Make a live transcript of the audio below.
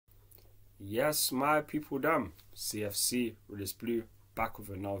Yes, my people, damn. CFC with this blue back with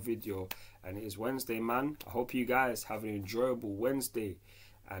another video, and it is Wednesday, man. I hope you guys have an enjoyable Wednesday,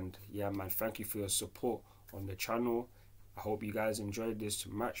 and yeah, man, thank you for your support on the channel. I hope you guys enjoyed this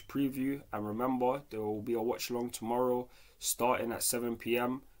match preview, and remember, there will be a watch along tomorrow starting at 7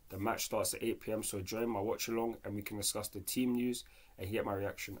 p.m. The match starts at 8 p.m, so join my watch along and we can discuss the team news and get my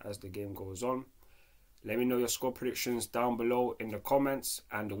reaction as the game goes on. Let me know your score predictions down below in the comments,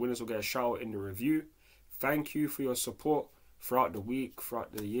 and the winners will get a shout out in the review. Thank you for your support throughout the week,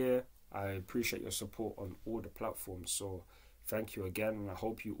 throughout the year. I appreciate your support on all the platforms, so thank you again, and I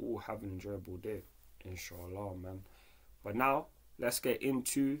hope you all have an enjoyable day, inshallah, man. But now, let's get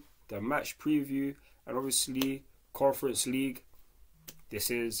into the match preview, and obviously, Conference League. This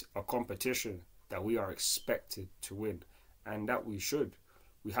is a competition that we are expected to win, and that we should.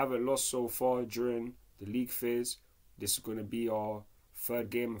 We haven't lost so far during the league phase. This is going to be our third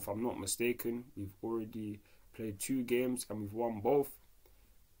game, if I'm not mistaken. We've already played 2 games and we've won both.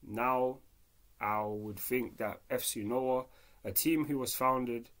 Now, I would think that FC Noah, a team who was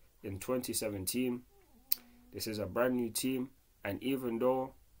founded in 2017, this is a brand new team, and even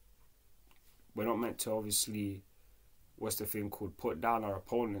though we're not meant to obviously, what's the thing called, put down our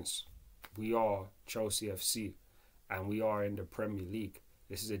opponents, we are Chelsea FC and we are in the Premier League.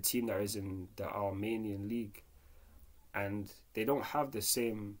 This is a team that is in the Armenian league, and they don't have the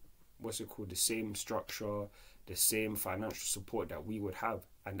same, the same structure, the same financial support that we would have,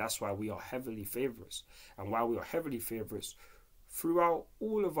 and that's why we are heavily favourites. And while we are heavily favourites throughout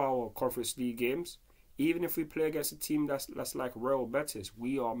all of our Conference League games, even if we play against a team that's like Real Betis,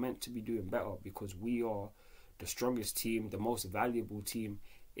 we are meant to be doing better because we are the strongest team, the most valuable team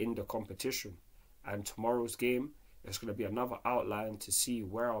in the competition. And tomorrow's game, it's going to be another outline to see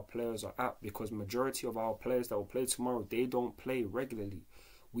where our players are at, because majority of our players that will play tomorrow, they don't play regularly.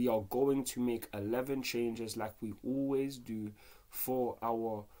 We are going to make 11 changes like we always do for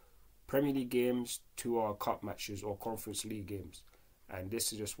our Premier League games to our cup matches or Conference League games. And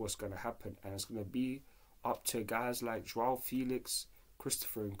this is just what's going to happen. And it's going to be up to guys like Felix,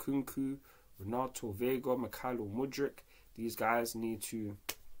 Christopher Nkunku, Renato Vega, Mikhailo Mudryk. These guys need to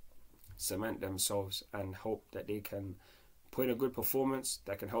cement themselves and hope that they can put in a good performance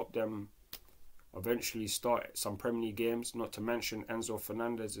that can help them eventually start some Premier League games, not to mention Enzo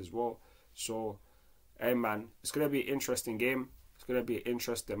Fernandez as well. So, hey man, it's going to be an interesting game. It's going to be an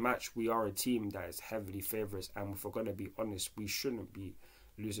interesting match. We are a team that is heavily favourites, and if we're going to be honest, we shouldn't be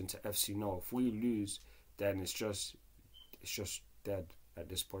losing to FC Noah. If we lose, then it's just dead at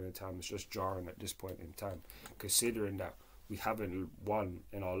this point in time. It's just jarring at this point in time, considering that we haven't won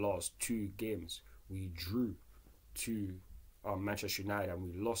in our last 2 games. We drew to Manchester United and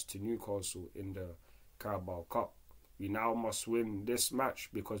we lost to Newcastle in the Carabao Cup. We now must win this match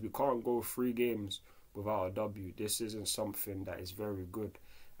because we can't go 3 games without a W. This isn't something that is very good,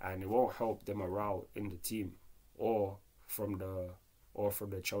 and it won't help the morale in the team or from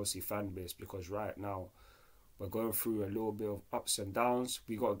the Chelsea fan base, because right now we're going through a little bit of ups and downs.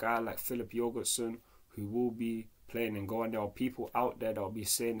 We got a guy like Filip Jorgensen who will be playing and going. There are people out there that will be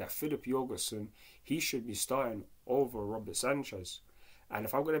saying that Filip Jorgensen, he should be starting over Robert Sanchez. And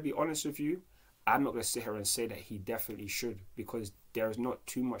if I'm going to be honest with you, I'm not going to sit here and say that he definitely should, because there is not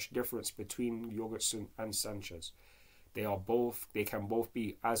too much difference between Jorgensen and Sanchez. They can both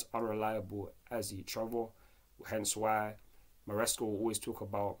be as unreliable as each other. Hence why Maresca will always talk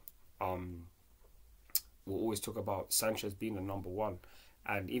about Sanchez being the number 1.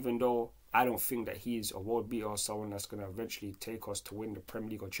 And even though I don't think that he's a world beater or someone that's going to eventually take us to win the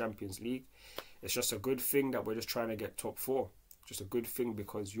Premier League or Champions League, it's just a good thing that we're just trying to get top 4. Just a good thing,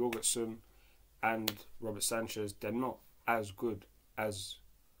 because Jorgensen and Robert Sanchez, they're not as good as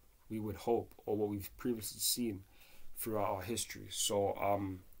we would hope or what we've previously seen throughout our history. So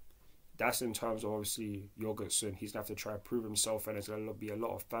that's in terms of obviously Jorgensen. He's going to have to try to prove himself, and there's going to be a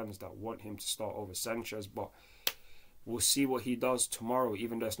lot of fans that want him to start over Sanchez, but we'll see what he does tomorrow,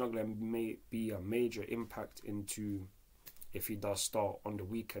 even though it's not going to be a major impact into if he does start on the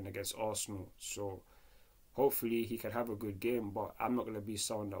weekend against Arsenal. So hopefully he can have a good game, but I'm not going to be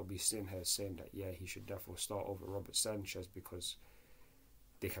someone that will be sitting here saying that, yeah, he should definitely start over Robert Sanchez, because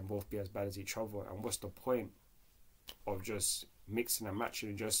they can both be as bad as each other. And what's the point of just mixing and matching?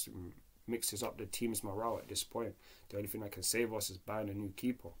 It just mixes up the team's morale at this point. The only thing that can save us is buying a new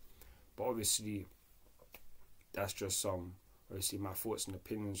keeper. But obviously, that's just obviously my thoughts and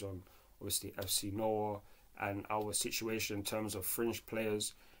opinions on obviously FC Noah and our situation in terms of fringe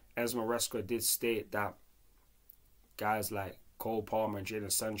players. As Maresca did state that guys like Cole Palmer and Jadon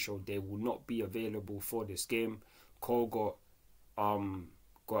Sancho, they will not be available for this game. Cole got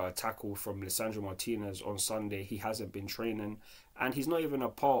got a tackle from Lisandro Martinez on Sunday. He hasn't been training, and he's not even a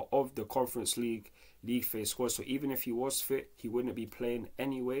part of the Conference League phase squad. So even if he was fit, he wouldn't be playing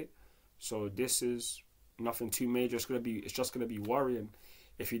anyway. So this is nothing too major. It's just gonna be worrying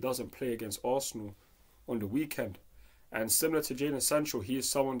if he doesn't play against Arsenal on the weekend. And similar to Jadon Sancho, he is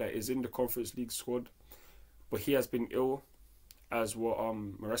someone that is in the Conference League squad, but he has been ill, as what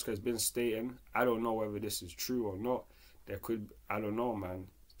Maresca has been stating. I don't know whether this is true or not. I don't know, man.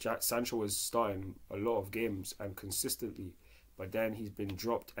 Sancho was starting a lot of games and consistently, but then he's been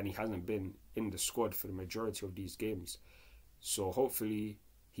dropped and he hasn't been in the squad for the majority of these games. So hopefully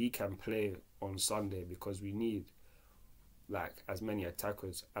he can play on Sunday, because we need like as many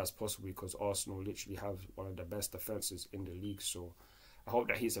attackers as possible, because Arsenal literally have one of the best defenses in the league. So I hope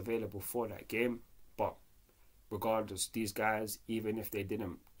that he's available for that game. But regardless, these guys, even if they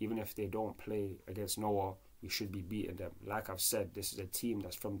don't play against Noah, we should be beating them. Like I've said, this is a team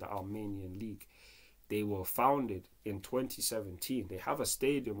that's from the Armenian League. They were founded in 2017. They have a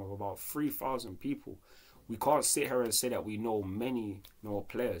stadium of about 3,000 people. We can't sit here and say that we know many Noah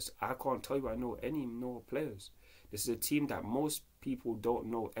players. I can't tell you I know any Noah players. This is a team that most people don't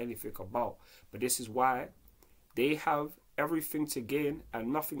know anything about. But this is why they have everything to gain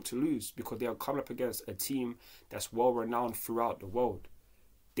and nothing to lose, because they are coming up against a team that's well renowned throughout the world.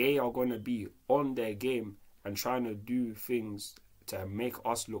 They are going to be on their game and trying to do things to make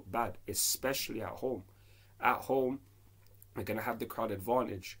us look bad, especially at home. At home, we're going to have the crowd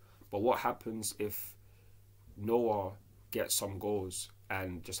advantage. But what happens if Noah gets some goals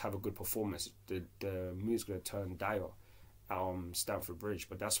and just have a good performance? The mood's going to turn dire at Stamford Bridge.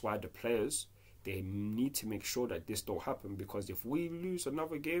 But that's why the players, they need to make sure that this don't happen, because if we lose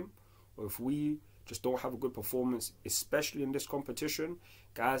another game, or if we just don't have a good performance, especially in this competition,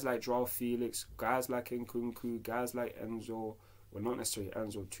 guys like Joao Felix, guys like Nkunku, guys like Enzo, well, not necessarily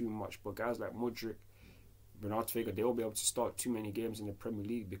Enzo too much, but guys like Mudryk, Bernardo Vega, they won't be able to start too many games in the Premier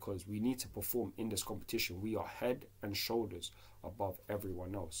League, because we need to perform in this competition. We are head and shoulders above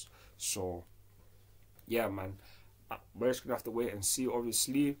everyone else. So, yeah, man, we're just going to have to wait and see,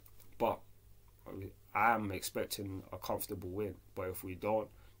 obviously, but I am expecting a comfortable win. But if we don't,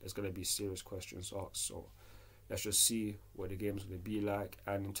 there's going to be serious questions asked. So let's just see what the game's going to be like.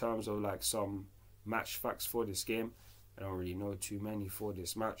 And in terms of like some match facts for this game, I don't really know too many for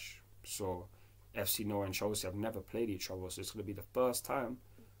this match. So FC Noah and Chelsea have never played each other, so it's going to be the first time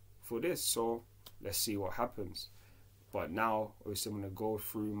for this. So let's see what happens. But now, obviously, I'm going to go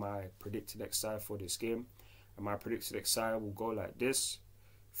through my predicted XI for this game. And my predicted XI will go like this.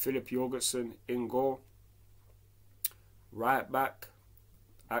 Filip Jorgensen in goal. Right back,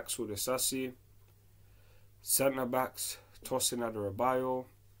 Axel Disasi. Centre backs, Tosin Adarabioyo,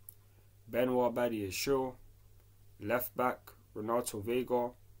 Benoit Badiashile. Left back, Renato Vega.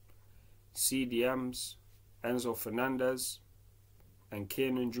 CDMs, Enzo Fernandez and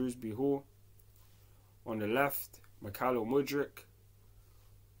Kiernan Dewsbury-Hall. On the left, Mykhailo Mudryk.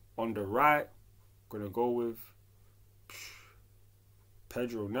 On the right, going to go with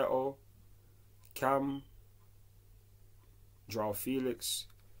Pedro Neto, Cam, Joao Felix,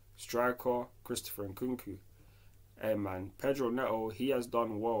 striker, Christopher Nkunku. Hey man, Pedro Neto, he has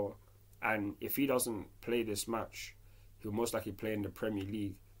done well, and if he doesn't play this match, he'll most likely play in the Premier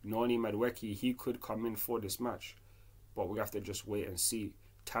League. Noni Madueke, he could come in for this match, but we have to just wait and see.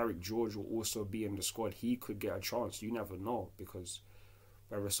 Tariq George will also be in the squad. He could get a chance. You never know, because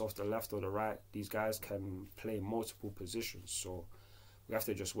whether it's off the left or the right, these guys can play multiple positions. So we have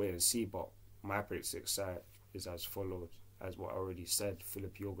to just wait and see. But my predicted side is as follows, as what I already said.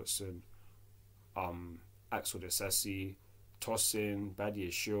 Filip Jorgensen, Axel Disasi, Tosin,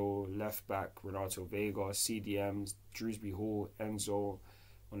 Badiashile, left back, Renato Vega, CDMs, Dewsbury-Hall, Enzo.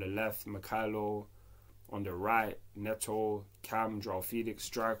 On the left, Mykhailo. On the right, Neto, Cam, Joao Felix,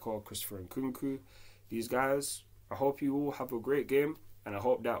 striker, Christopher Nkunku. These guys, I hope you all have a great game, and I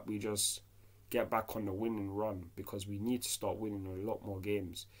hope that we just get back on the winning run, because we need to start winning a lot more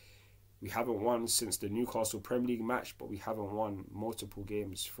games. We haven't won since the Newcastle Premier League match, but we haven't won multiple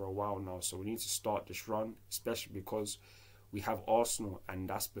games for a while now. So we need to start this run, especially because we have Arsenal, and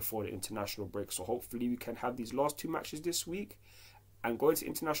that's before the international break. So hopefully we can have these last two matches this week and go into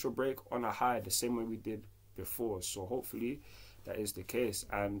international break on a high, the same way we did before. So hopefully that is the case.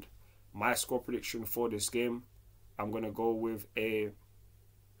 And my score prediction for this game, I'm going to go with a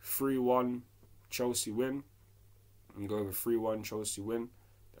 3-1 Chelsea win. I'm going with a 3-1 Chelsea win.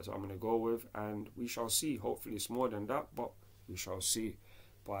 That's what I'm going to go with. And we shall see. Hopefully it's more than that, but we shall see.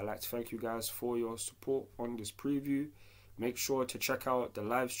 But I'd like to thank you guys for your support on this preview. Make sure to check out the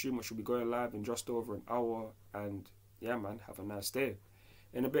live stream, which will be going live in just over an hour. And yeah, man, have a nice day.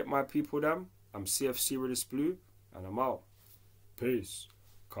 In a bit, my people, them. I'm CFC Redis Blue, and I'm out. Peace.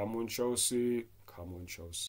 Come on, Chelsea. Come on, Chelsea.